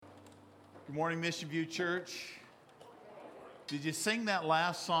Good morning, Mission View Church. Did you sing that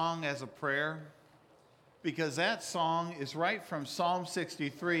last song as a prayer? Because that song is right from Psalm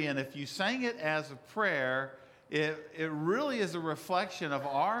 63, and if you sang it as a prayer, it really is a reflection of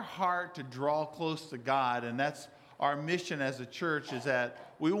our heart to draw close to God, and that's our mission as a church, is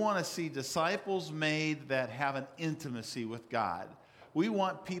that we want to see disciples made that have an intimacy with God. We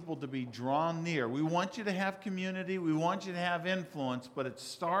want people to be drawn near. We want you to have community. We want you to have influence, but it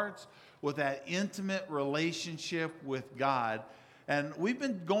starts with that intimate relationship with God. And we've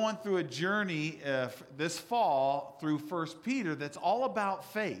been going through a journey this fall through 1 Peter that's all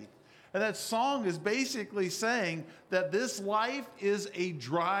about faith. And that song is basically saying that this life is a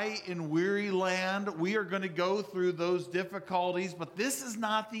dry and weary land. We are going to go through those difficulties, but this is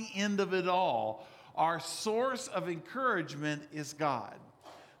not the end of it all. Our source of encouragement is God.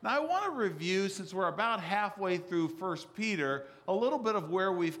 Now, I want to review, since we're about halfway through 1 Peter, a little bit of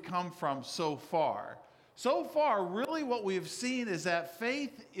where we've come from so far. So far, really what we've seen is that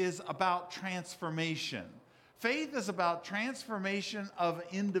faith is about transformation. Faith is about transformation of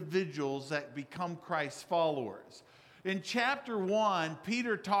individuals that become Christ's followers. In chapter 1,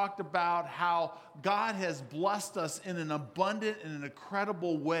 Peter talked about how God has blessed us in an abundant and an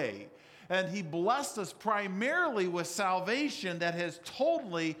incredible way. And he blessed us primarily with salvation that has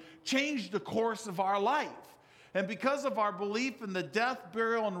totally changed the course of our life. And because of our belief in the death,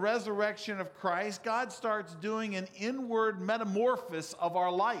 burial, and resurrection of Christ, God starts doing an inward metamorphosis of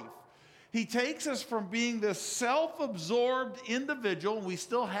our life. He takes us from being this self-absorbed individual, and we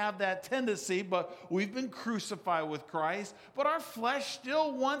still have that tendency, but we've been crucified with Christ, but our flesh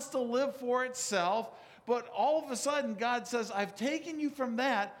still wants to live for itself. But all of a sudden, God says, I've taken you from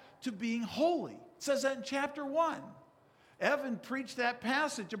that to being holy. It says that in chapter 1. Evan preached that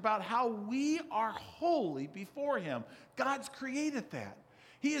passage about how we are holy before him. God's created that.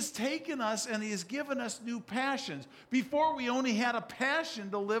 He has taken us and he has given us new passions. Before we only had a passion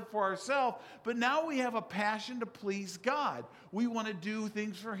to live for ourselves, but now we have a passion to please God. We want to do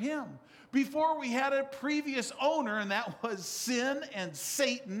things for him. Before we had a previous owner, and that was sin and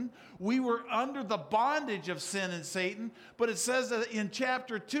Satan. We were under the bondage of sin and Satan. But it says that in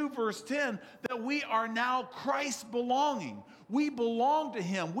chapter 2, verse 10, that we are now Christ's belonging. We belong to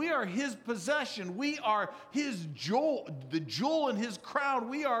him. We are his possession. We are his jewel, the jewel in his crown.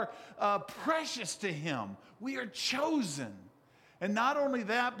 We are precious to him. We are chosen. And not only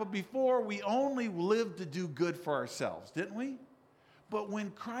that, but before we only lived to do good for ourselves, didn't we? But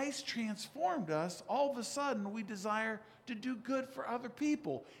when Christ transformed us, all of a sudden we desire to do good for other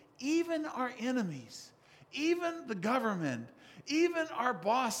people, even our enemies, even the government, even our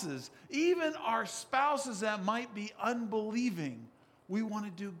bosses, even our spouses that might be unbelieving. We want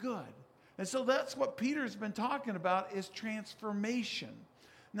to do good. And so that's what Peter's been talking about, is transformation.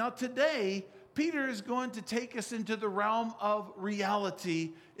 Now today, Peter is going to take us into the realm of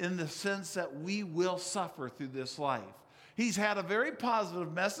reality in the sense that we will suffer through this life. He's had a very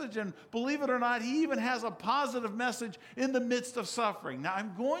positive message, and believe it or not, he even has a positive message in the midst of suffering. Now,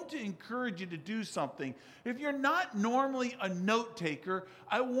 I'm going to encourage you to do something. If you're not normally a note taker,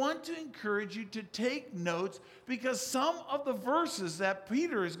 I want to encourage you to take notes, because some of the verses that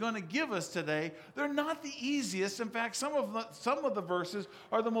Peter is going to give us today, they're not the easiest. In fact, some of the verses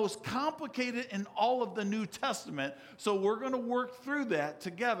are the most complicated in all of the New Testament. So we're going to work through that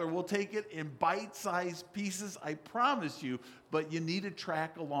together. We'll take it in bite-sized pieces, I promise you, but you need to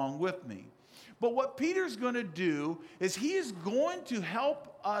track along with me. But what Peter's going to do is he is going to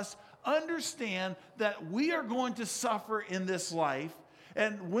help us understand that we are going to suffer in this life.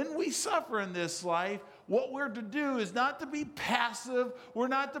 And when we suffer in this life, what we're to do is not to be passive. We're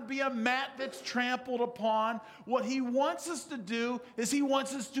not to be a mat that's trampled upon. What he wants us to do is he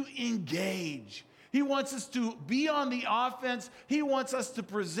wants us to engage. He wants us to be on the offense. He wants us to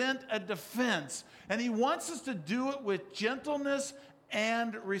present a defense. And he wants us to do it with gentleness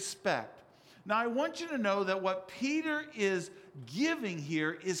and respect. Now, I want you to know that what Peter is giving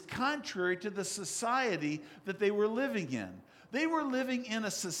here is contrary to the society that they were living in. They were living in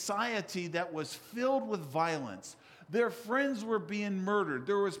a society that was filled with violence. Their friends were being murdered.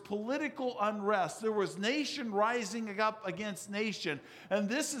 There was political unrest. There was nation rising up against nation. And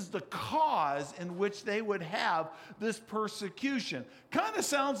this is the cause in which they would have this persecution. Kind of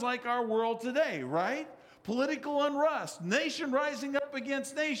sounds like our world today, right? Political unrest, nation rising up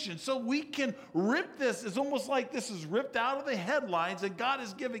against nation. So we can rip this. It's almost like this is ripped out of the headlines, and God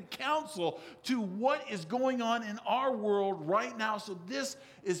is giving counsel to what is going on in our world right now. So this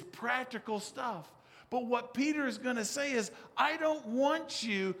is practical stuff. But what Peter is going to say is, I don't want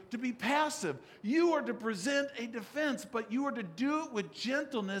you to be passive. You are to present a defense, but you are to do it with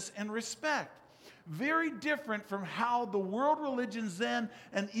gentleness and respect. Very different from how the world religions then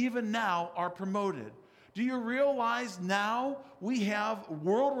and even now are promoted. Do you realize now we have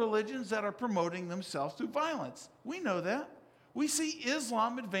world religions that are promoting themselves through violence? We know that. We see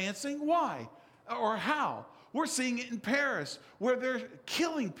Islam advancing. Why? Or how? We're seeing it in Paris, where they're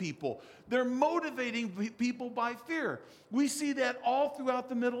killing people. They're motivating people by fear. We see that all throughout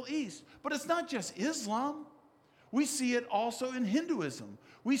the Middle East. But it's not just Islam. We see it also in Hinduism.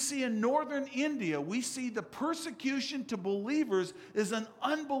 We see in northern India, we see the persecution to believers is an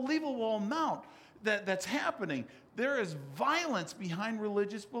unbelievable amount that's happening. There is violence behind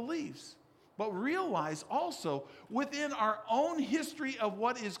religious beliefs. But realize also within our own history of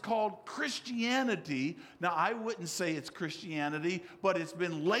what is called Christianity, now I wouldn't say it's Christianity, but it's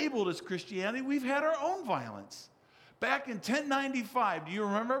been labeled as Christianity, we've had our own violence. Back in 1095, do you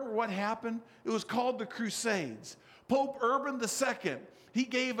remember what happened? It was called the Crusades. Pope Urban II, he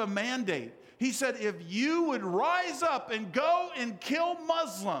gave a mandate. He said, if you would rise up and go and kill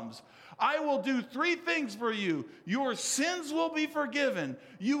Muslims, I will do 3 things for you. Your sins will be forgiven.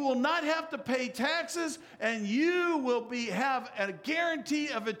 You will not have to pay taxes, and you will have a guarantee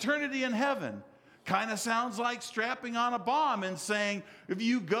of eternity in heaven. Kind of sounds like strapping on a bomb and saying, if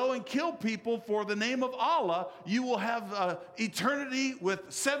you go and kill people for the name of Allah, you will have eternity with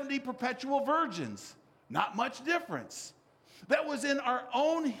 70 perpetual virgins. Not much difference. That was in our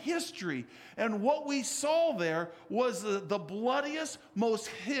own history. And what we saw there was the bloodiest, most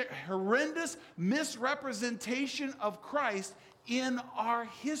horrendous misrepresentation of Christ in our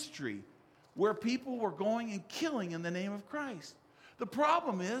history, where people were going and killing in the name of Christ. The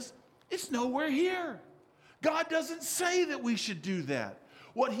problem is, it's nowhere here. God doesn't say that we should do that.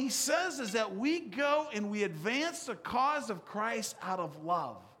 What he says is that we go and we advance the cause of Christ out of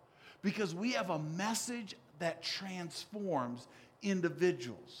love, because we have a message that transforms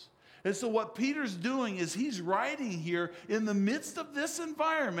individuals. And so what Peter's doing is he's writing here in the midst of this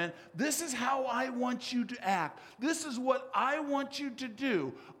environment, this is how I want you to act. This is what I want you to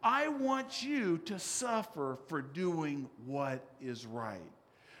do. I want you to suffer for doing what is right.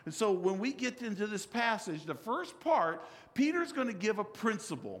 And so when we get into this passage, the first part, Peter's going to give a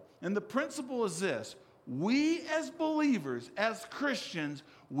principle. And the principle is this: we as believers, as Christians,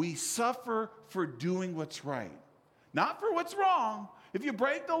 we suffer for doing what's right, not for what's wrong. If you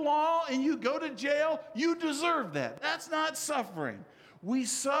break the law and you go to jail, you deserve that. That's not suffering. We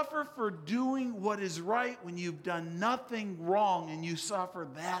suffer for doing what is right when you've done nothing wrong and you suffer.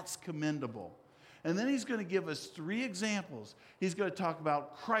 That's commendable. And then he's going to give us 3 examples. He's going to talk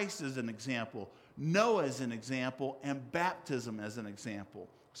about Christ as an example, Noah as an example, and baptism as an example.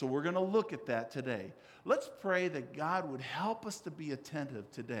 So we're going to look at that today. Let's pray that God would help us to be attentive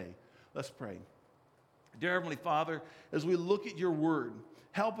today. Let's pray. Dear Heavenly Father, as we look at your word,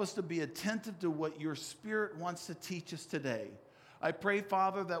 help us to be attentive to what your Spirit wants to teach us today. I pray,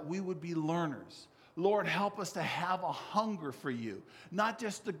 Father, that we would be learners. Lord, help us to have a hunger for you, not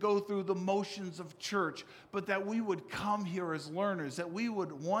just to go through the motions of church, but that we would come here as learners, that we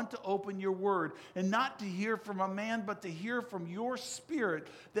would want to open your word and not to hear from a man, but to hear from your Spirit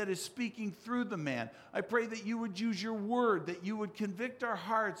that is speaking through the man. I pray that you would use your word, that you would convict our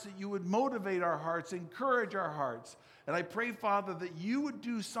hearts, that you would motivate our hearts, encourage our hearts. And I pray, Father, that you would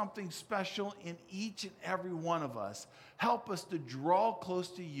do something special in each and every one of us. Help us to draw close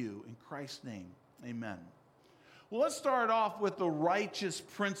to you. In Christ's name. Amen. Well, let's start off with the righteous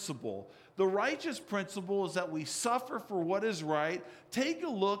principle. The righteous principle is that we suffer for what is right. Take a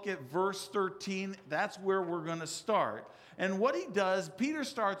look at verse 13. That's where we're going to start. And what he does, Peter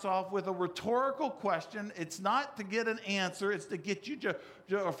starts off with a rhetorical question. It's not to get an answer. It's to get you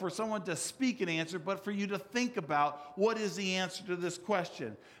for someone to speak an answer, but for you to think about what is the answer to this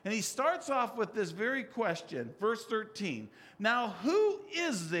question. And he starts off with this very question, verse 13. Now, who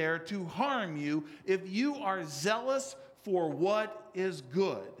is there to harm you if you are zealous for what is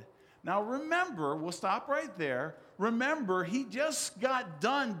good? Now, remember, we'll stop right there. Remember, he just got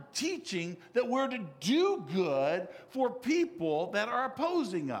done teaching that we're to do good for people that are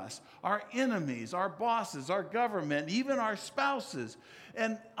opposing us, our enemies, our bosses, our government, even our spouses.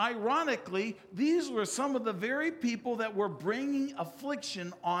 And ironically, these were some of the very people that were bringing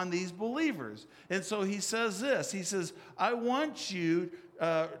affliction on these believers. And so he says this, he says, I want you,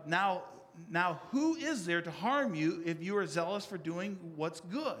 now who is there to harm you if you are zealous for doing what's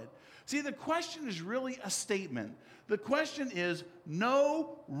good? See, the question is really a statement. The question is,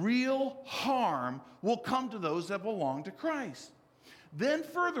 no real harm will come to those that belong to Christ. Then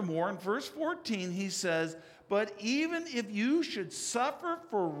furthermore, in verse 14, he says, but even if you should suffer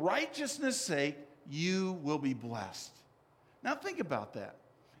for righteousness' sake, you will be blessed. Now think about that.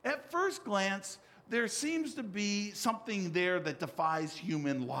 At first glance, there seems to be something there that defies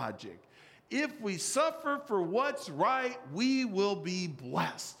human logic. If we suffer for what's right, we will be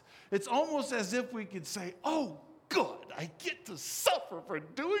blessed. It's almost as if we could say, oh, good, I get to suffer for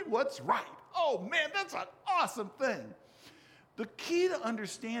doing what's right. Oh man, that's an awesome thing. The key to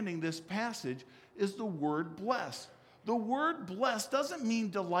understanding this passage is the word blessed. The word blessed doesn't mean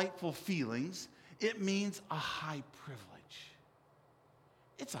delightful feelings. It means a high privilege.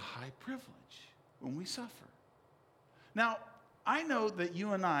 It's a high privilege when we suffer. Now, I know that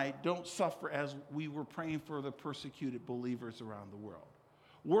you and I don't suffer as we were praying for the persecuted believers around the world.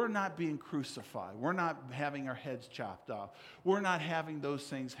 We're not being crucified. We're not having our heads chopped off. We're not having those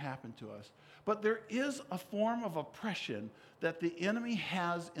things happen to us. But there is a form of oppression that the enemy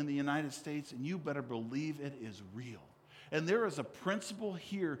has in the United States, and you better believe it is real. And there is a principle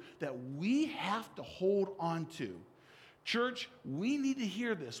here that we have to hold on to. Church, we need to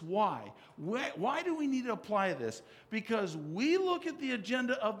hear this. Why? Why do we need to apply this? Because we look at the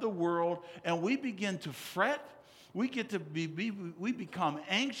agenda of the world and we begin to fret. We become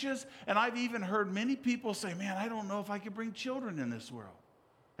anxious. And I've even heard many people say, man, I don't know if I could bring children in this world.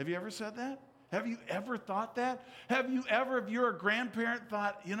 Have you ever said that? Have you ever thought that? Have you ever, if you're a grandparent,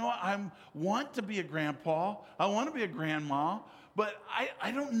 thought, you know, I want to be a grandpa, I want to be a grandma, but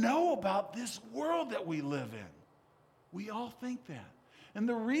I don't know about this world that we live in. We all think that. And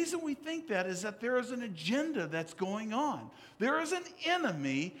the reason we think that is that there is an agenda that's going on. There is an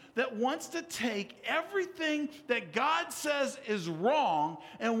enemy that wants to take everything that God says is wrong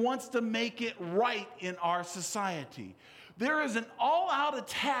and wants to make it right in our society. There is an all-out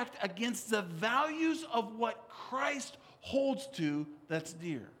attack against the values of what Christ holds to that's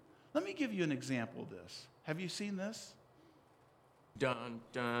dear. Let me give you an example of this. Have you seen this? Dun,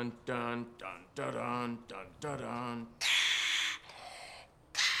 dun, dun, dun, dun, dun, dun, dun, dun.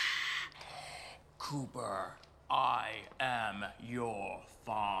 Cooper, I am your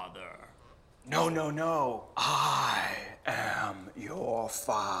father. No, no, no. I am your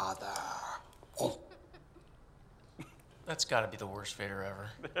father. Oh. That's gotta be the worst Vader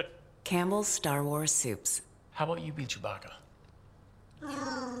ever. Campbell's Star Wars Soups. How about you be Chewbacca?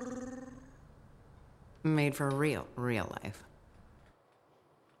 Made for real life.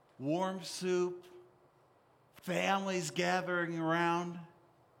 Warm soup, families gathering around.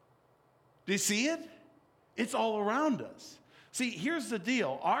 Do you see it? It's all around us. See, here's the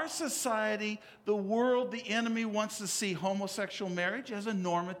deal. Our society, the world, the enemy wants to see homosexual marriage as a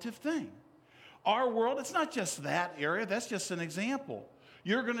normative thing. Our world, it's not just that area, that's just an example.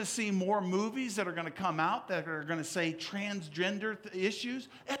 You're going to see more movies that are going to come out that are going to say transgender issues.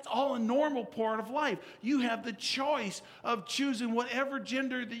 That's all a normal part of life. You have the choice of choosing whatever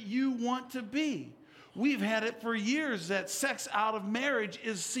gender that you want to be. We've had it for years that sex out of marriage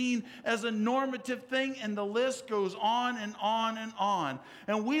is seen as a normative thing, and the list goes on and on and on.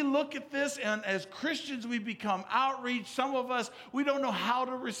 And we look at this, and as Christians, we become outraged. Some of us, we don't know how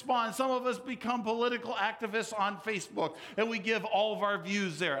to respond. Some of us become political activists on Facebook, and we give all of our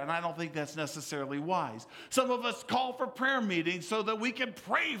views there, and I don't think that's necessarily wise. Some of us call for prayer meetings so that we can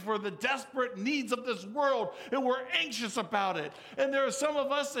pray for the desperate needs of this world, and we're anxious about it. And there are some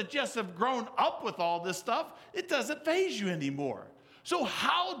of us that just have grown up with all this stuff. It doesn't faze you anymore. So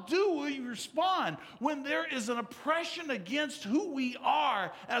how do we respond when there is an oppression against who we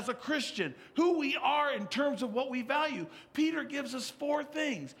are as a Christian, who we are in terms of what we value? Peter gives us 4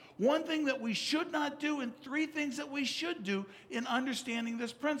 things. 1 thing that we should not do and 3 things that we should do in understanding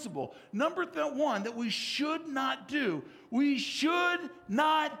this principle. Number 1 that we should not do, we should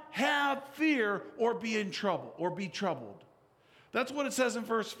not have fear or be in trouble or be troubled. That's what it says in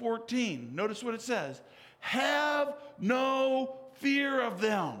verse 14. Notice what it says. Have no fear of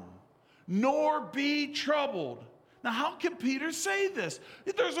them, nor be troubled. Now, how can Peter say this?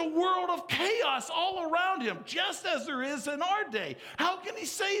 There's a world of chaos all around him, just as there is in our day. How can he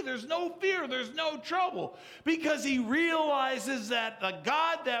say there's no fear, there's no trouble? Because he realizes that the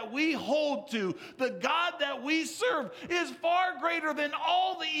God that we hold to, the God that we serve, is far greater than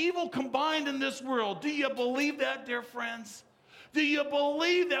all the evil combined in this world. Do you believe that, dear friends? Do you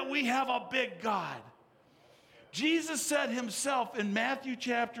believe that we have a big God? Jesus said himself in Matthew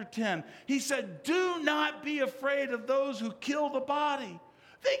chapter 10, he said, do not be afraid of those who kill the body.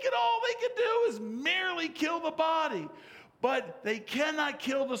 All they can do is merely kill the body, but they cannot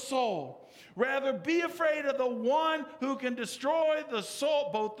kill the soul. Rather, be afraid of the one who can destroy the soul,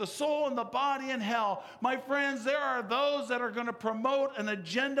 both the soul and the body in hell. My friends, there are those that are going to promote an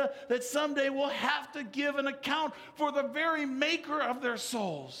agenda that someday will have to give an account for the very maker of their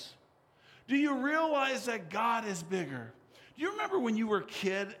souls. Do you realize that God is bigger? Do you remember when you were a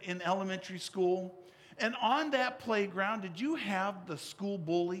kid in elementary school? And on that playground, did you have the school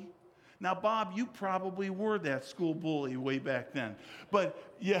bully? Now, Bob, you probably were that school bully way back then.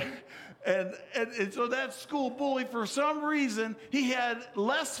 But yeah, and so that school bully, for some reason, he had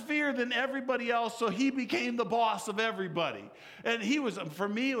less fear than everybody else, so he became the boss of everybody. And he was, for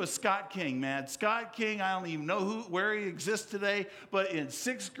me, it was Scott King, man. Scott King, I don't even know where he exists today, but in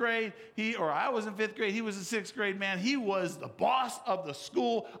 6th grade, I was in 5th grade, he was in 6th grade, man. He was the boss of the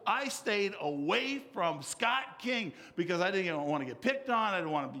school. I stayed away from Scott King because I didn't want to get picked on. I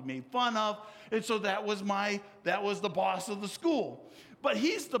didn't want to be made fun of. And so that was the boss of the school. But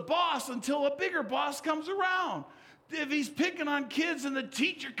he's the boss until a bigger boss comes around. If he's picking on kids and the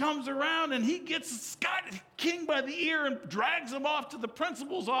teacher comes around and he gets Scott King by the ear and drags him off to the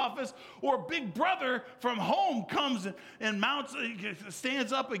principal's office, or Big Brother from home comes and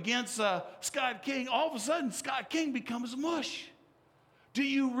stands up against Scott King, all of a sudden Scott King becomes mush. Do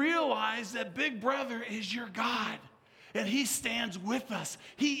you realize that Big Brother is your God? And he stands with us.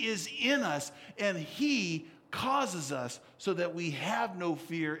 He is in us, and he causes us so that we have no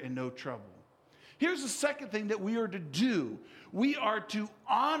fear and no trouble. Here's the second thing that we are to do. We are to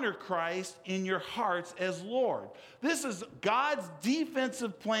honor Christ in your hearts as Lord. This is God's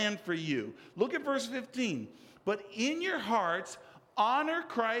defensive plan for you. Look at verse 15. But in your hearts, honor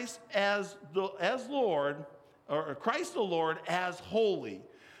Christ as Lord, or Christ the Lord as holy.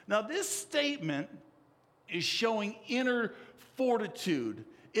 Now, this statement is showing inner fortitude.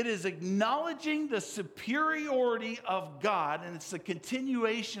 It is acknowledging the superiority of God, and it's a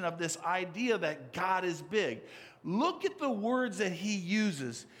continuation of this idea that God is big. Look at the words that he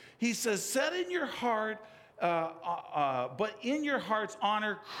uses. He says, set in your heart, but in your hearts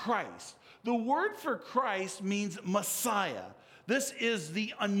honor Christ. The word for Christ means Messiah. This is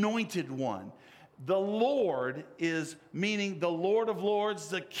the anointed one. The Lord is meaning the Lord of Lords,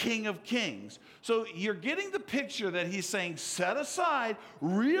 the King of Kings. So you're getting the picture that he's saying, set aside,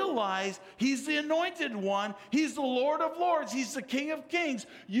 realize he's the anointed one. He's the Lord of Lords. He's the King of Kings.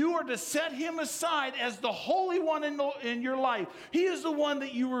 You are to set him aside as the Holy One in your life. He is the one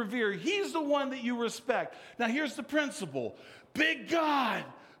that you revere. He's the one that you respect. Now here's the principle. Big God,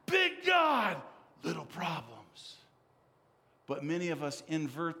 little problems. But many of us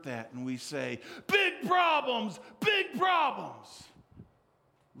invert that and we say, big problems,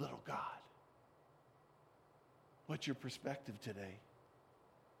 little God. What's your perspective today?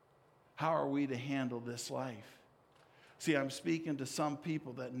 How are we to handle this life? See, I'm speaking to some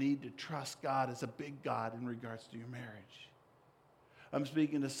people that need to trust God as a big God in regards to your marriage. I'm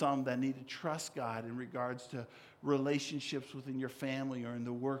speaking to some that need to trust God in regards to relationships within your family or in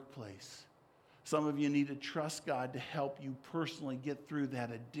the workplace. Some of you need to trust God to help you personally get through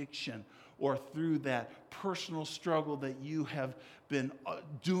that addiction or through that personal struggle that you have been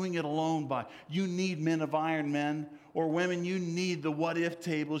doing it alone by. You need men of iron, men or women. You need the what-if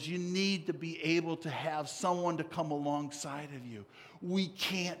tables. You need to be able to have someone to come alongside of you. We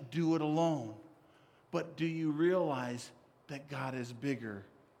can't do it alone. But do you realize that God is bigger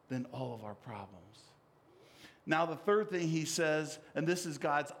than all of our problems? Now, the third thing he says, and this is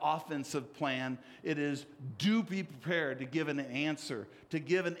God's offensive plan, it is do be prepared to give an answer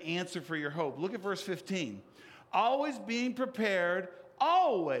for your hope. Look at verse 15. Always being prepared,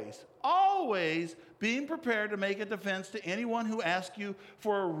 always being prepared to make a defense to anyone who asks you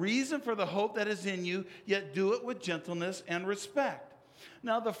for a reason for the hope that is in you, yet do it with gentleness and respect.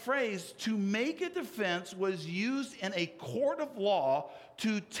 Now, the phrase to make a defense was used in a court of law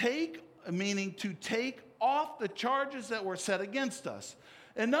to take off the charges that were set against us.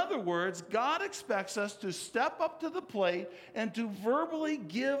 In other words, God expects us to step up to the plate and to verbally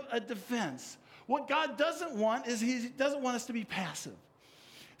give a defense. What God doesn't want is he doesn't want us to be passive.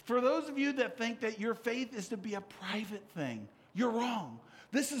 For those of you that think that your faith is to be a private thing, you're wrong.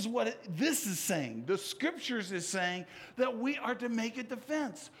 This is what this is saying. The scriptures is saying that we are to make a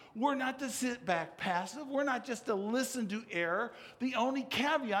defense. We're not to sit back passive. We're not just to listen to error. The only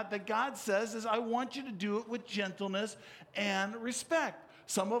caveat that God says is, I want you to do it with gentleness and respect.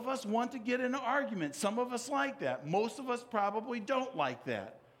 Some of us want to get in an argument. Some of us like that. Most of us probably don't like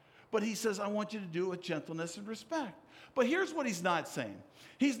that. But he says, I want you to do it with gentleness and respect. But here's what he's not saying.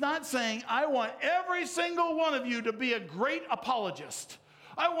 He's not saying, I want every single one of you to be a great apologist.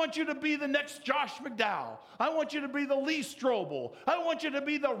 I want you to be the next Josh McDowell. I want you to be the Lee Strobel. I want you to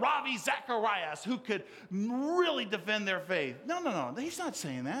be the Ravi Zacharias who could really defend their faith. No. He's not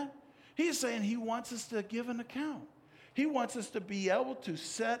saying that. He's saying he wants us to give an account. He wants us to be able to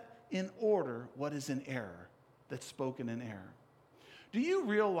set in order what is in error, that's spoken in error. Do you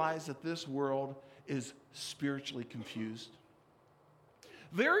realize that this world is spiritually confused?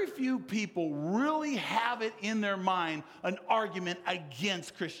 Very few people really have it in their mind an argument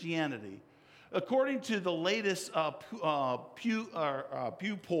against Christianity. According to the latest Pew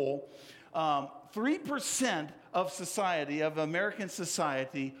poll, 3% of society, of American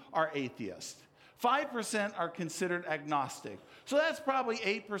society, are atheists. 5% are considered agnostic. So that's probably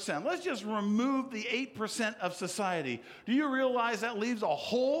 8%. Let's just remove the 8% of society. Do you realize that leaves a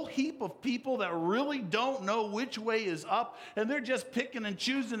whole heap of people that really don't know which way is up, and they're just picking and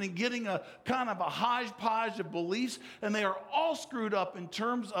choosing and getting a kind of a hodgepodge of beliefs, and they are all screwed up in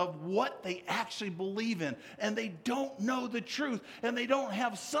terms of what they actually believe in, and they don't know the truth, and they don't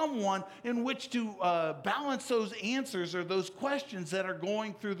have someone in which to balance those answers or those questions that are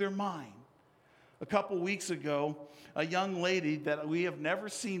going through their mind. A couple weeks ago, a young lady that we have never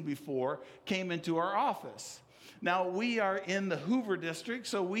seen before came into our office. Now, we are in the Hoover district,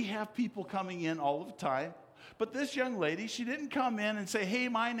 so we have people coming in all the time. But this young lady, she didn't come in and say, hey,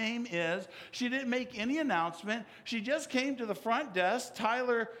 my name is. She didn't make any announcement. She just came to the front desk.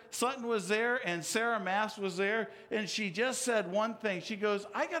 Tyler Sutton was there and Sarah Mass was there. And she just said one thing. She goes,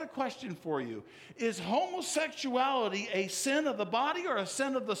 I got a question for you. Is homosexuality a sin of the body or a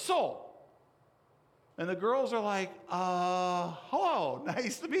sin of the soul? And the girls are like, hello,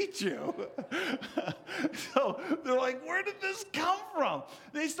 nice to meet you. So they're like, where did this come from?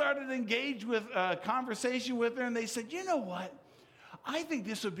 They started to engage with a conversation with her, and they said, you know what? I think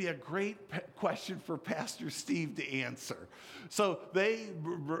this would be a great question for Pastor Steve to answer. So they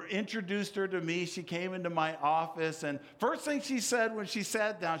introduced her to me. She came into my office, and first thing she said when she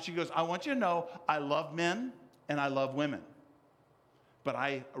sat down, she goes, I want you to know I love men and I love women. But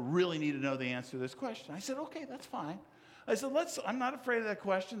I really need to know the answer to this question. I said, okay, that's fine. I said, I'm not afraid of that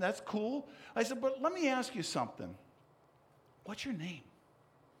question. That's cool. I said, but let me ask you something. What's your name?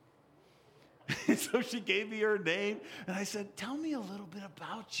 So she gave me her name, and I said, tell me a little bit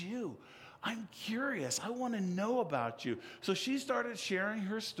about you. I'm curious. I want to know about you. So she started sharing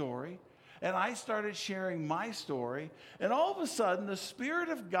her story, and I started sharing my story, and all of a sudden, the Spirit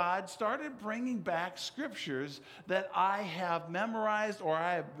of God started bringing back scriptures that I have memorized or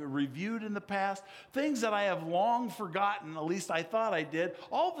I have reviewed in the past, things that I have long forgotten, at least I thought I did.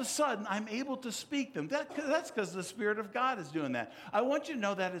 All of a sudden, I'm able to speak them. That's because the Spirit of God is doing that. I want you to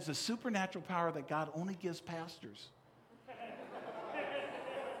know that is a supernatural power that God only gives pastors.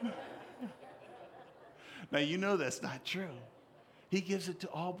 Now, you know that's not true. He gives it to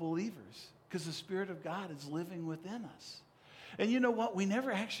all believers because the Spirit of God is living within us. And you know what? We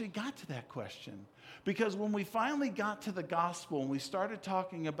never actually got to that question because when we finally got to the gospel and we started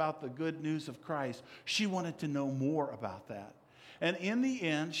talking about the good news of Christ, she wanted to know more about that. And in the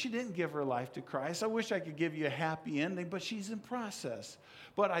end, she didn't give her life to Christ. I wish I could give you a happy ending, but she's in process.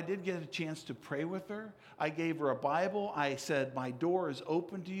 But I did get a chance to pray with her. I gave her a Bible. I said, my door is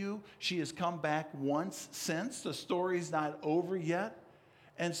open to you. She has come back once since. The story's not over yet.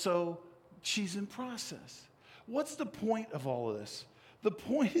 And so she's in process. What's the point of all of this? The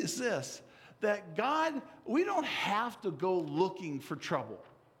point is this, that God, we don't have to go looking for trouble.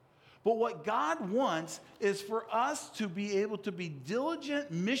 But what God wants is for us to be able to be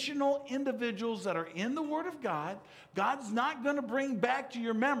diligent, missional individuals that are in the Word of God. God's not going to bring back to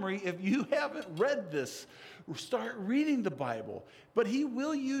your memory if you haven't read this. Start reading the Bible. But He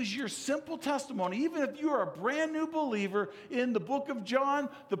will use your simple testimony. Even if you are a brand new believer in the book of John,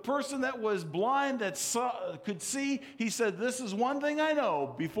 the person that was blind that could see, he said, this is one thing I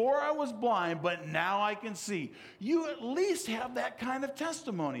know. Before I was blind, but now I can see. You at least have that kind of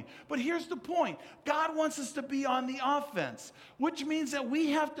testimony. But here's the point. God wants us to be on the offense, which means that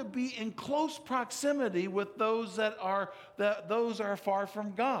we have to be in close proximity with those that are far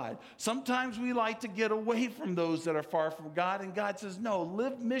from God. Sometimes we like to get away from those that are far from God, and God says, no,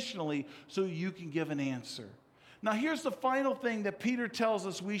 live missionally so you can give an answer. Now, here's the final thing that Peter tells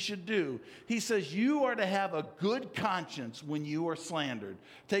us we should do. He says, you are to have a good conscience when you are slandered.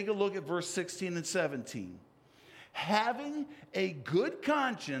 Take a look at verse 16 and 17. Having a good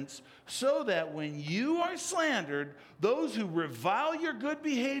conscience so that when you are slandered, those who revile your good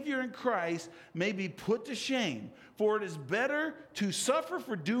behavior in Christ may be put to shame. For it is better to suffer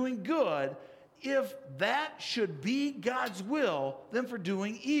for doing good, if that should be God's will, than for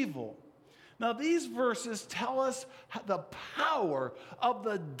doing evil. Now, these verses tell us the power of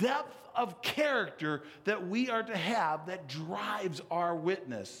the depth of character that we are to have that drives our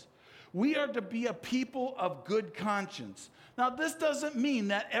witness. We are to be a people of good conscience. Now, this doesn't mean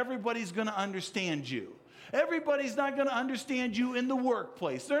that everybody's going to understand you. Everybody's not going to understand you in the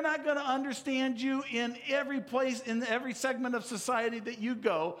workplace. They're not going to understand you in every place, in every segment of society that you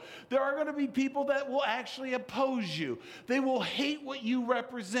go. There are going to be people that will actually oppose you. They will hate what you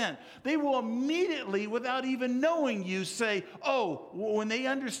represent. They will immediately, without even knowing you, say, oh, when they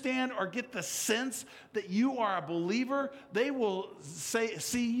understand or get the sense that you are a believer, they will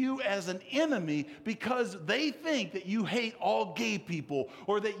see you as an enemy because they think that you hate all gay people,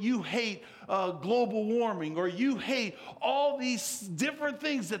 or that you hate global warming, or you hate all these different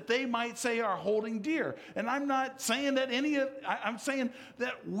things that they might say are holding dear. And I'm not saying that I'm saying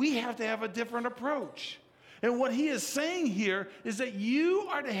that we have to have a different approach. And what he is saying here is that you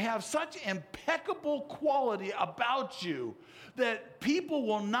are to have such impeccable quality about you that people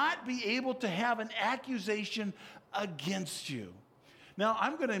will not be able to have an accusation against you. Now,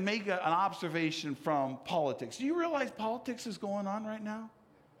 I'm going to make an observation from politics. Do you realize politics is going on right now?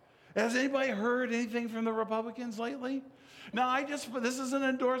 Has anybody heard anything from the Republicans lately? Now, this is an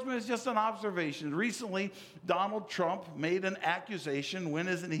endorsement, it's just an observation. Recently, Donald Trump made an accusation. When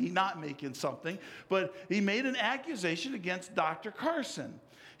isn't he not making something? But he made an accusation against Dr. Carson.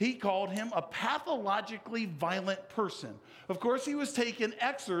 He called him a pathologically violent person. Of course, he was taking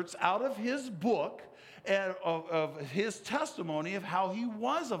excerpts out of his book and of his testimony of how he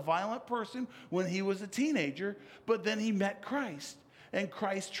was a violent person when he was a teenager, but then he met Christ. And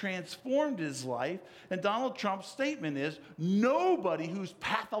Christ transformed his life. And Donald Trump's statement is, nobody who's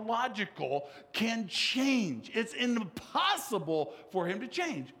pathological can change. It's impossible for him to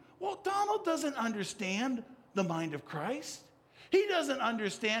change. Well, Donald doesn't understand the mind of Christ. He doesn't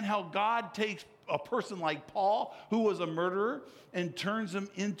understand how God takes a person like Paul, who was a murderer, and turns him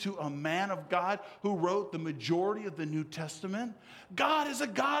into a man of God who wrote the majority of the New Testament. God is a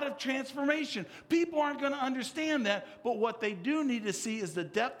God of transformation. People aren't going to understand that, but what they do need to see is the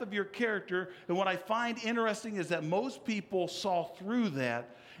depth of your character. And what I find interesting is that most people saw through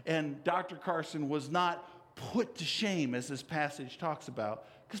that, and Dr. Carson was not put to shame, as this passage talks about,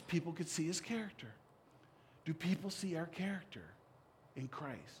 because people could see his character. Do people see our character in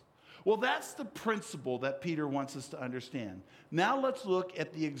Christ? Well, that's the principle that Peter wants us to understand. Now let's look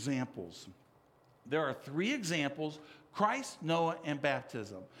at the examples. There are 3 examples: Christ, Noah, and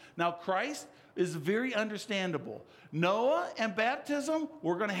baptism. Now, Christ is very understandable. Noah and baptism,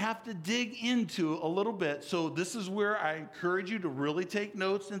 we're going to have to dig into a little bit. So this is where I encourage you to really take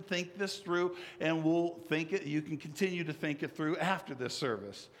notes and think this through, and you can continue to think it through after this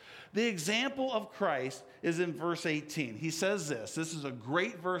service. The example of Christ is in verse 18. He says this. This is a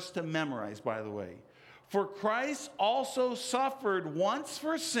great verse to memorize, by the way. For Christ also suffered once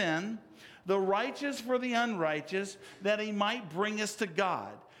for sin, the righteous for the unrighteous, that he might bring us to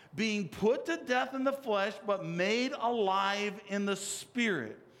God, being put to death in the flesh, but made alive in the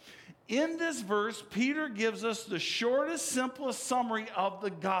spirit. In this verse, Peter gives us the shortest, simplest summary of the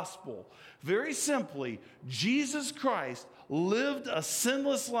gospel. Very simply, Jesus Christ lived a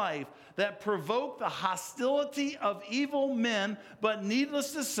sinless life that provoked the hostility of evil men, but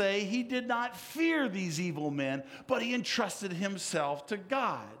needless to say, he did not fear these evil men, but he entrusted himself to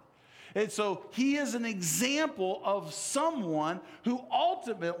God. And so he is an example of someone who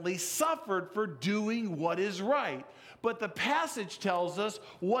ultimately suffered for doing what is right. But the passage tells us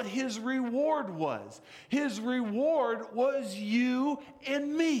what his reward was. His reward was you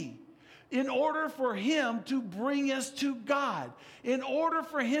and me. In order for him to bring us to God, in order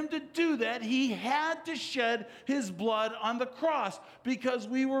for him to do that, he had to shed his blood on the cross because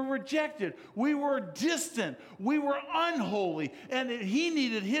we were rejected, we were distant, we were unholy, and he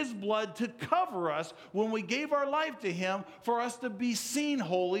needed his blood to cover us when we gave our life to him for us to be seen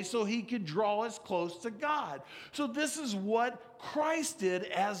holy so he could draw us close to God. So this is what Christ did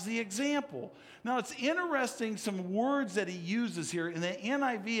as the example. Now, it's interesting, some words that he uses here. In the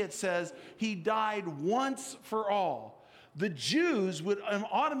NIV, it says, he died once for all. The Jews would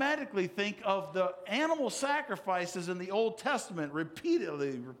automatically think of the animal sacrifices in the Old Testament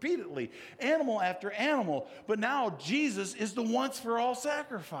repeatedly, animal after animal. But now Jesus is the once for all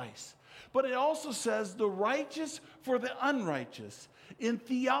sacrifice. But it also says the righteous for the unrighteous. In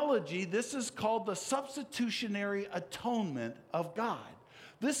theology, this is called the substitutionary atonement of God.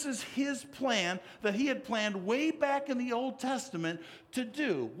 This is his plan that he had planned way back in the Old Testament to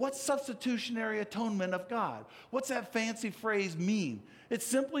do. What's substitutionary atonement of God? What's that fancy phrase mean? It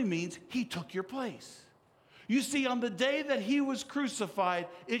simply means he took your place. You see, on the day that he was crucified,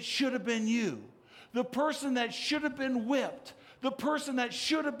 it should have been you. The person that should have been whipped, the person that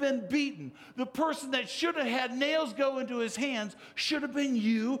should have been beaten, the person that should have had nails go into his hands should have been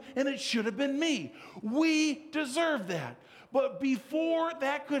you, and it should have been me. We deserve that. But before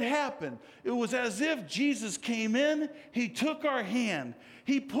that could happen, it was as if Jesus came in, he took our hand,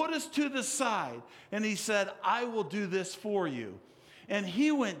 he put us to the side, and he said, I will do this for you. And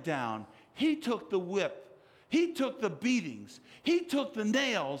he went down, he took the whip, he took the beatings, he took the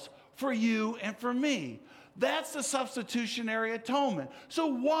nails for you and for me. That's the substitutionary atonement. So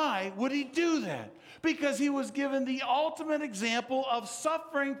why would he do that? Because he was given the ultimate example of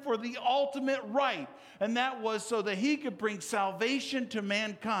suffering for the ultimate right. And that was so that he could bring salvation to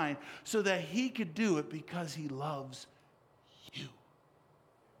mankind, so that he could do it because he loves you.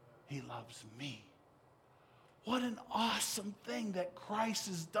 He loves me. What an awesome thing that Christ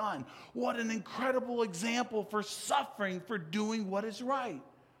has done. What an incredible example for suffering for doing what is right.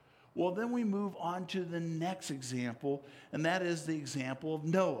 Well, then we move on to the next example, and that is the example of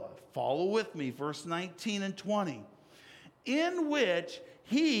Noah. Follow with me, verse 19 and 20. In which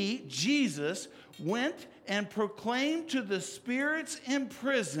he, Jesus, went and proclaimed to the spirits in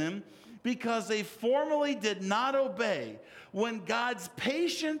prison because they formerly did not obey, when God's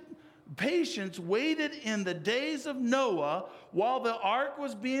patience waited in the days of Noah while the ark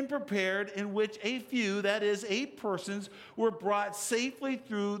was being prepared, in which a few, that is 8 persons, were brought safely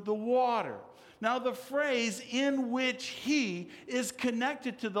through the water. Now the phrase in which he is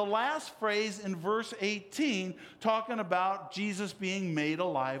connected to the last phrase in verse 18, talking about Jesus being made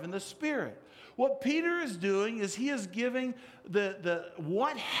alive in the Spirit. What Peter is doing is he is giving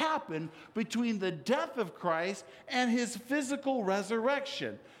what happened between the death of Christ and his physical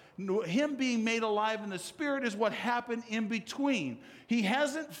resurrection. Him being made alive in the Spirit is what happened in between. He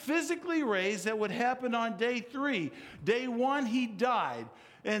hasn't physically raised. That would happen on day 3. Day 1, he died.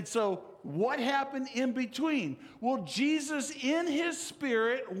 And so what happened in between? Well, Jesus in his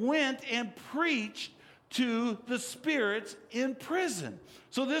Spirit went and preached to the spirits in prison.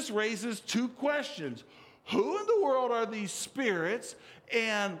 So this raises 2 questions. Who in the world are these spirits?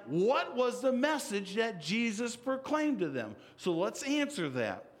 And what was the message that Jesus proclaimed to them? So let's answer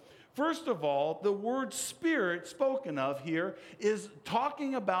that. First of all, the word spirit spoken of here is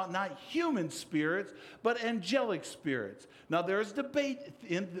talking about not human spirits, but angelic spirits. Now, there's debate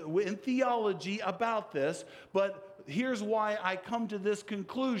in theology about this, but here's why I come to this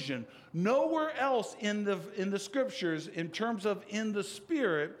conclusion. Nowhere else in the scriptures, in terms of in the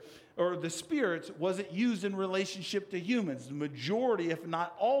spirit, or the spirits, was it used in relationship to humans. The majority, if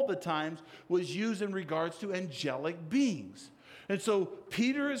not all the times, was used in regards to angelic beings. And so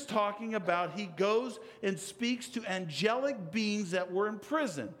Peter is talking about, he goes and speaks to angelic beings that were in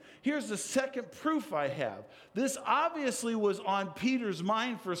prison. Here's the second proof I have. This obviously was on Peter's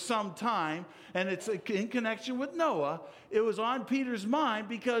mind for some time, and it's in connection with Noah. It was on Peter's mind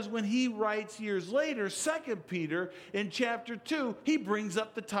because when he writes years later, 2 Peter, in chapter 2, he brings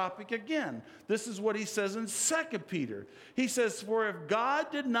up the topic again. This is what he says in 2 Peter. He says, for if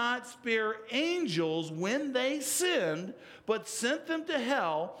God did not spare angels when they sinned, but sent them to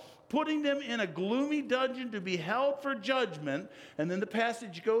hell, putting them in a gloomy dungeon to be held for judgment. And then the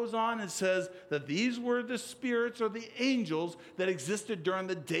passage goes on and says that these were the spirits or the angels that existed during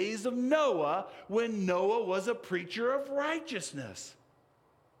the days of Noah, when Noah was a preacher of righteousness.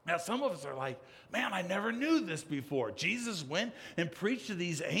 Now, some of us are like, man, I never knew this before. Jesus went and preached to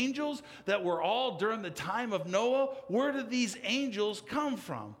these angels that were all during the time of Noah. Where did these angels come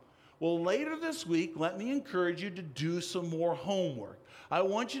from? Well, later this week, let me encourage you to do some more homework. I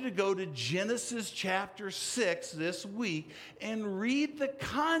want you to go to Genesis chapter 6 this week and read the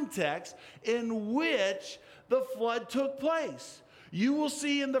context in which the flood took place. You will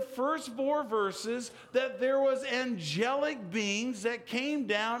see in the first 4 verses that there was angelic beings that came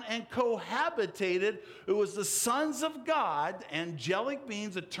down and cohabitated. It was the sons of God, angelic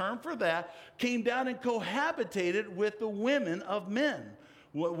beings, a term for that, came down and cohabitated with the women of men,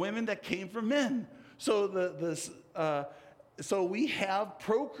 women that came from men. So so we have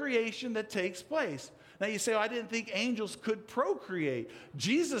procreation that takes place. Now you say, I didn't think angels could procreate.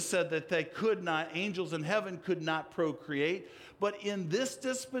 Jesus said that they could not, angels in heaven could not procreate. But in this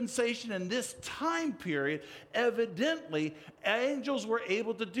dispensation, in this time period, evidently angels were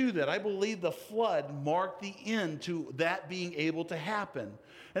able to do that. I believe the flood marked the end to that being able to happen.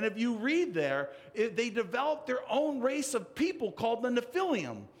 And if you read there, they developed their own race of people called the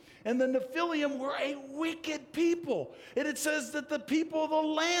Nephilim. And the Nephilim were a wicked people. And it says that the people of the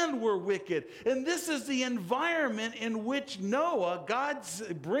land were wicked. And this is the environment in which Noah, God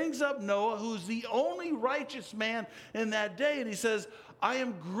brings up Noah, who's the only righteous man in that day. And he says, I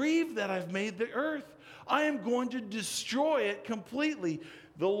am grieved that I've made the earth. I am going to destroy it completely.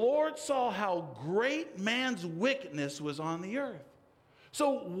 The Lord saw how great man's wickedness was on the earth.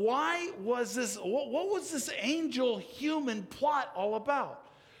 So why was this, what was this angel human plot all about?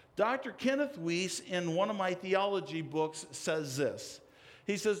 Dr. Kenneth Weiss, in one of my theology books, says this.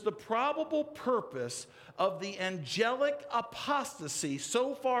 He says, the probable purpose of the angelic apostasy,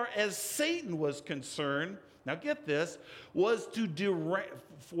 so far as Satan was concerned, now get this, was the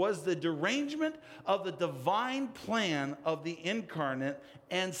derangement of the divine plan of the incarnate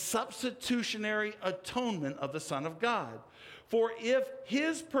and substitutionary atonement of the Son of God. For if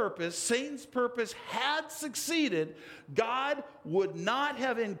his purpose, Satan's purpose, had succeeded, God would not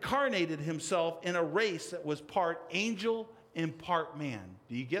have incarnated himself in a race that was part angel and part man.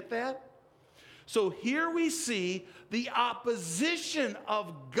 Do you get that? So here we see the opposition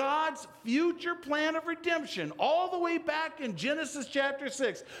of God's future plan of redemption all the way back in Genesis chapter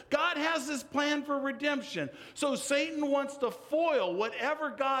 6. God has this plan for redemption. So Satan wants to foil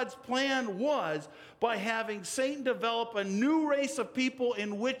whatever God's plan was by having Satan develop a new race of people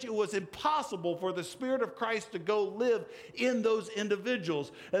in which it was impossible for the Spirit of Christ to go live in those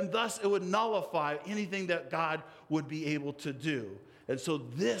individuals. And thus it would nullify anything that God would be able to do. And so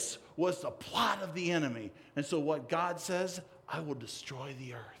this was the plot of the enemy. And so what God says, I will destroy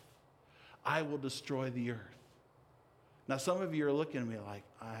the earth. I will destroy the earth. Now some of you are looking at me like,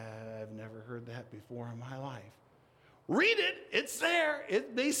 I've never heard that before in my life. Read it. It's there.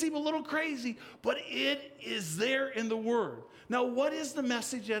 It may seem a little crazy, but it is there in the Word. Now what is the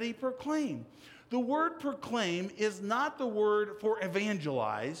message that he proclaimed? The word proclaim is not the word for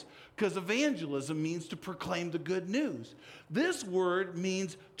evangelize, because evangelism means to proclaim the good news. This word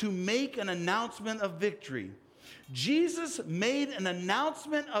means to make an announcement of victory. Jesus made an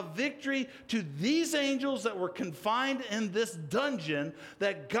announcement of victory to these angels that were confined in this dungeon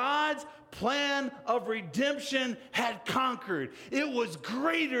that God's plan of redemption had conquered. It was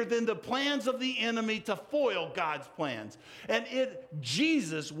greater than the plans of the enemy to foil God's plans. And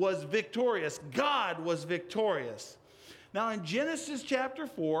Jesus was victorious. God was victorious. Now in Genesis chapter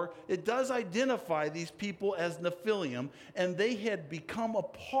 4, it does identify these people as Nephilim, and they had become a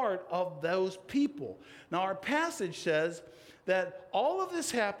part of those people. Now our passage says that all of this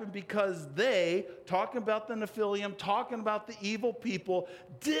happened because they, talking about the Nephilim, talking about the evil people,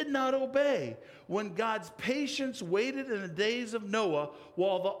 did not obey when God's patience waited in the days of Noah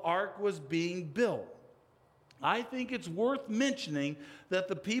while the ark was being built. I think it's worth mentioning that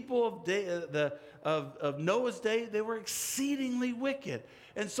the people of Noah's day, they were exceedingly wicked.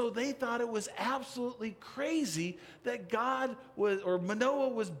 And so they thought it was absolutely crazy that Noah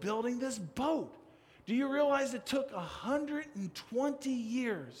was building this boat. Do you realize it took 120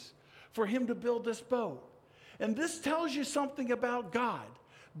 years for him to build this boat? And this tells you something about God.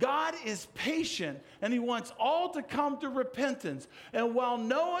 God is patient, and he wants all to come to repentance. And while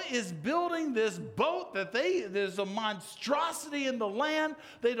Noah is building this boat there's a monstrosity in the land.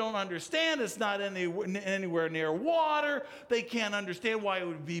 They don't understand. It's not anywhere near water. They can't understand why he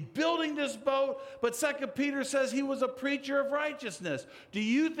would be building this boat. But 2 Peter says he was a preacher of righteousness. Do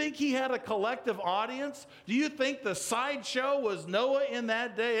you think he had a collective audience? Do you think the sideshow was Noah in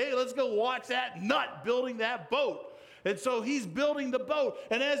that day? Hey, let's go watch that nut building that boat. And so he's building the boat.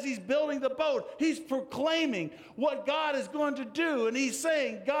 And as he's building the boat, he's proclaiming what God is going to do. And he's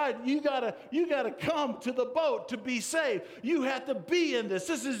saying, God, you gotta come to the boat to be saved. You have to be in this.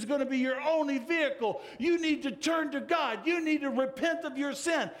 This is going to be your only vehicle. You need to turn to God. You need to repent of your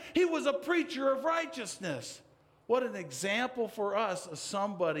sin. He was a preacher of righteousness. What an example for us of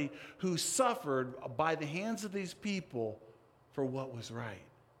somebody who suffered by the hands of these people for what was right.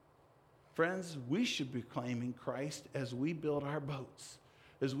 Friends, we should be claiming Christ as we build our boats,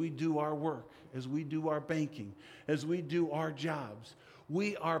 as we do our work, as we do our banking, as we do our jobs.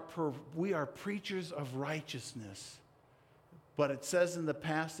 We are preachers of righteousness. But it says in the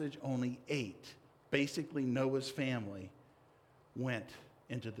passage only 8, basically Noah's family, went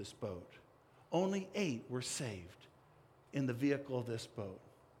into this boat. Only 8 were saved in the vehicle of this boat.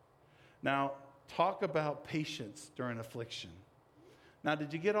 Now, talk about patience during affliction. Now,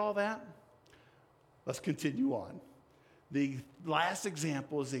 did you get all that? Let's continue on. The last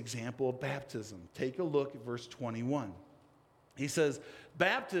example is the example of baptism. Take a look at verse 21. He says,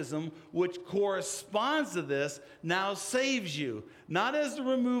 baptism, which corresponds to this, now saves you, not as the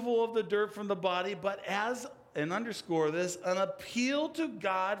removal of the dirt from the body, but as, and underscore this, an appeal to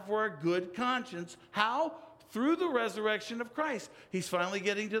God for a good conscience. How? Through the resurrection of Christ. He's finally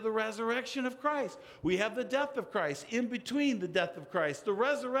getting to the resurrection of Christ. We have the death of Christ, in between the death of Christ, the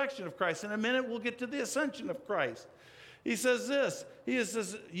resurrection of Christ. In a minute, we'll get to the ascension of Christ. He says this, he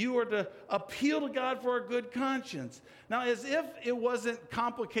says, you are to appeal to God for a good conscience. Now, as if it wasn't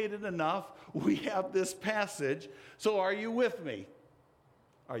complicated enough, we have this passage. So are you with me?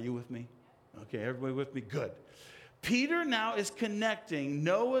 Are you with me? Okay, everybody with me? Good. Peter now is connecting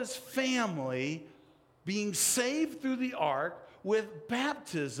Noah's family being saved through the ark with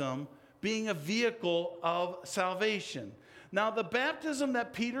baptism being a vehicle of salvation. Now, the baptism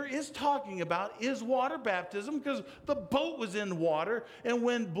that Peter is talking about is water baptism because the boat was in water. And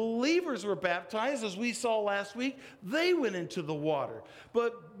when believers were baptized, as we saw last week, they went into the water.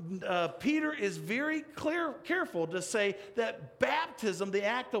 But Peter is very careful to say that baptism, the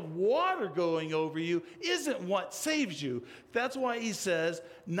act of water going over you, isn't what saves you. That's why he says,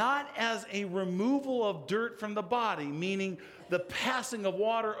 not as a removal of dirt from the body, meaning the passing of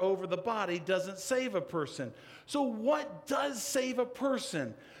water over the body doesn't save a person. So what does save a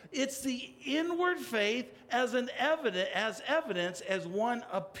person? It's the inward faith as evidence as one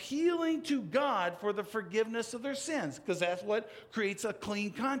appealing to God for the forgiveness of their sins, because that's what creates a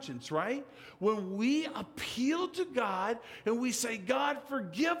clean conscience, right? When we appeal to God and we say, God,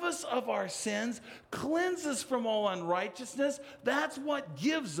 forgive us of our sins, cleanse us from all unrighteousness, that's what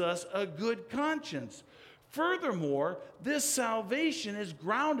gives us a good conscience. Furthermore, this salvation is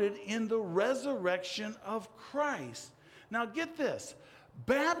grounded in the resurrection of Christ. Now get this.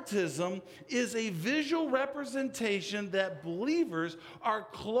 Baptism is a visual representation that believers are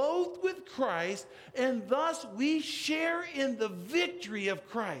clothed with Christ, and thus we share in the victory of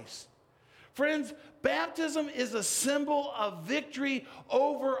Christ. Friends, baptism is a symbol of victory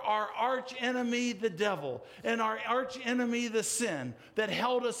over our arch enemy, the devil, and our arch enemy, the sin that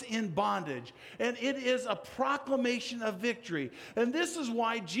held us in bondage. And it is a proclamation of victory. And this is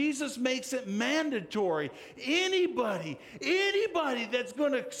why Jesus makes it mandatory. Anybody that's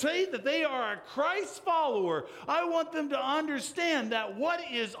going to say that they are a Christ follower, I want them to understand that what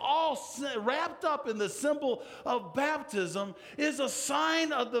is all wrapped up in the symbol of baptism is a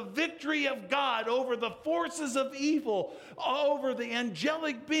sign of the victory of God over the forces of evil, over the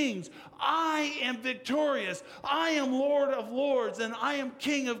angelic beings. I am victorious. I am Lord of lords, and I am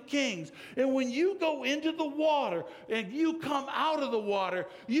King of kings. And when you go into the water and you come out of the water,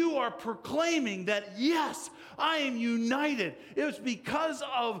 you are proclaiming that, yes, I am united. It's because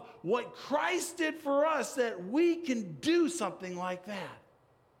of what Christ did for us that we can do something like that.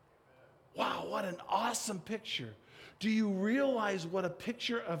 Wow, what an awesome picture. Do you realize what a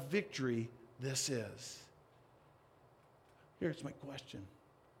picture of victory this is? Here's my question.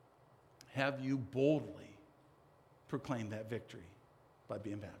 Have you boldly proclaimed that victory by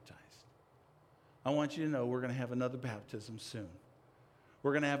being baptized? I want you to know we're going to have another baptism soon.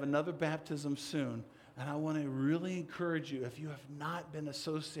 We're going to have another baptism soon. And I want to really encourage you, if you have not been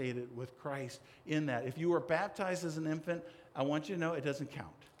associated with Christ in that, if you were baptized as an infant, I want you to know it doesn't count.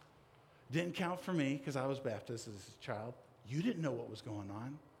 It didn't count for me because I was baptized as a child. You didn't know what was going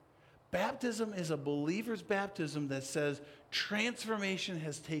on. Baptism is a believer's baptism that says transformation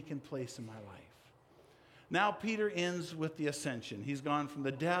has taken place in my life. Now Peter ends with the ascension. He's gone from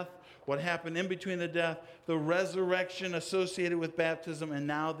the death, what happened in between the death, the resurrection associated with baptism, and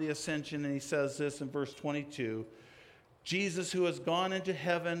now the ascension. And he says this in verse 22. Jesus, who has gone into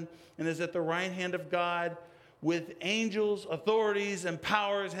heaven and is at the right hand of God, with angels, authorities, and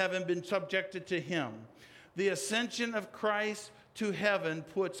powers having been subjected to him. The ascension of Christ to heaven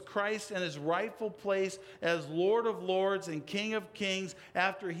puts Christ in his rightful place as Lord of lords and King of kings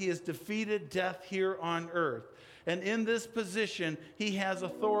after he has defeated death here on earth. And in this position, he has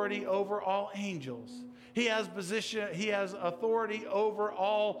authority over all angels. He has authority over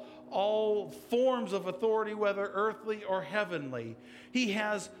all forms of authority, whether earthly or heavenly. He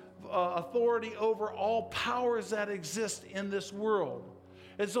has authority over all powers that exist in this world.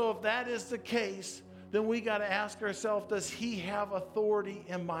 And so if that is the case, then we got to ask ourselves, does he have authority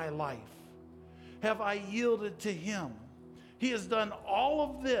in my life? Have I yielded to him? He has done all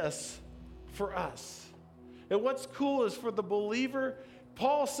of this for us. And what's cool is for the believer,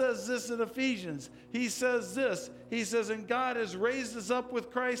 Paul says this in Ephesians. He says this. He says, and God has raised us up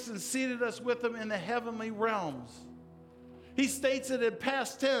with Christ and seated us with him in the heavenly realms. He states it in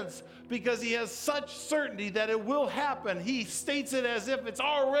past tense because he has such certainty that it will happen. He states it as if it's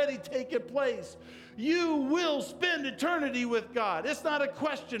already taken place. You will spend eternity with God. It's not a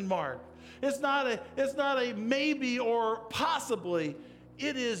question mark. It's not a maybe or possibly.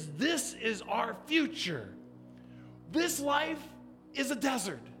 This is our future. This life is a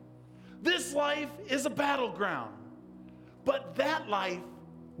desert. This life is a battleground. But that life,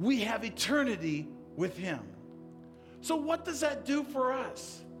 we have eternity with him. So what does that do for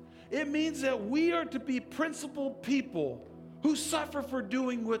us? It means that we are to be principled people who suffer for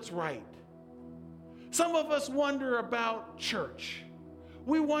doing what's right. Some of us wonder about church.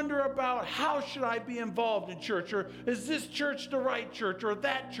 We wonder about how should I be involved in church, or is this church the right church, or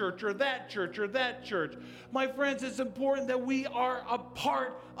that church, or that church, or that church. My friends, it's important that we are a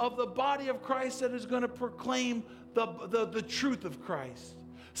part of the body of Christ that is going to proclaim the truth of Christ.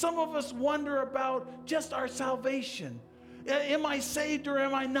 Some of us wonder about just our salvation. Am I saved or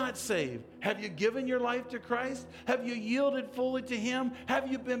am I not saved? Have you given your life to Christ? Have you yielded fully to him?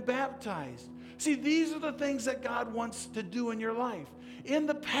 Have you been baptized? See, these are the things that God wants to do in your life. In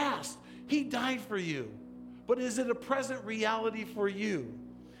the past, he died for you. But is it a present reality for you?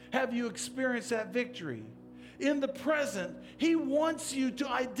 Have you experienced that victory? In the present, he wants you to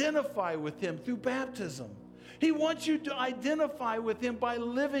identify with him through baptism. He wants you to identify with him by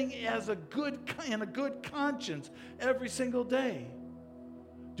living in a good conscience every single day.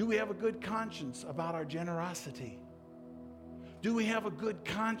 Do we have a good conscience about our generosity? Do we have a good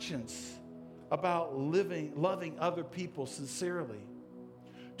conscience about loving other people sincerely?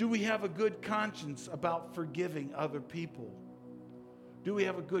 Do we have a good conscience about forgiving other people? Do we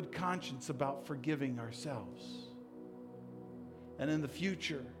have a good conscience about forgiving ourselves? And in the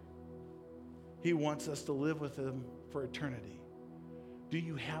future, he wants us to live with him for eternity. Do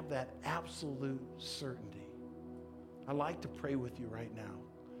you have that absolute certainty? I'd like to pray with you right now.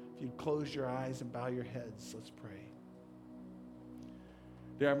 If you'd close your eyes and bow your heads, let's pray.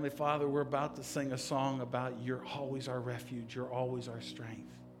 Dear Heavenly Father, we're about to sing a song about you're always our refuge, you're always our strength.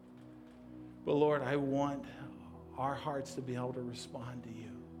 But Lord, I want our hearts to be able to respond to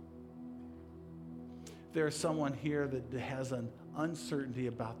you. If there's someone here that has an uncertainty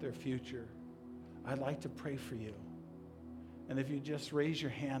about their future, I'd like to pray for you. And if you just raise your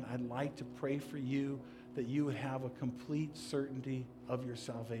hand, I'd like to pray for you that you would have a complete certainty of your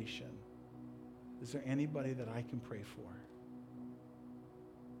salvation. Is there anybody that I can pray for?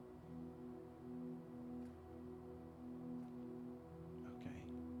 Okay.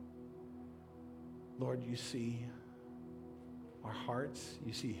 Lord, you see our hearts,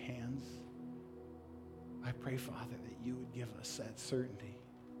 you see hands. I pray, Father, that you would give us that certainty.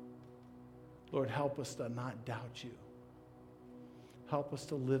 Lord, help us to not doubt you. Help us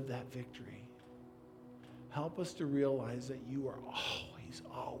to live that victory. Help us to realize that you are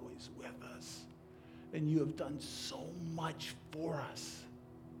always with us. And you have done so much for us.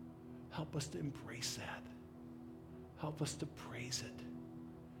 Help us to embrace that. Help us to praise it.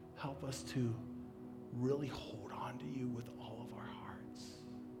 Help us to really hold on to you with all of our hearts.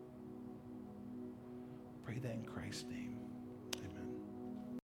 Pray that in Christ's name.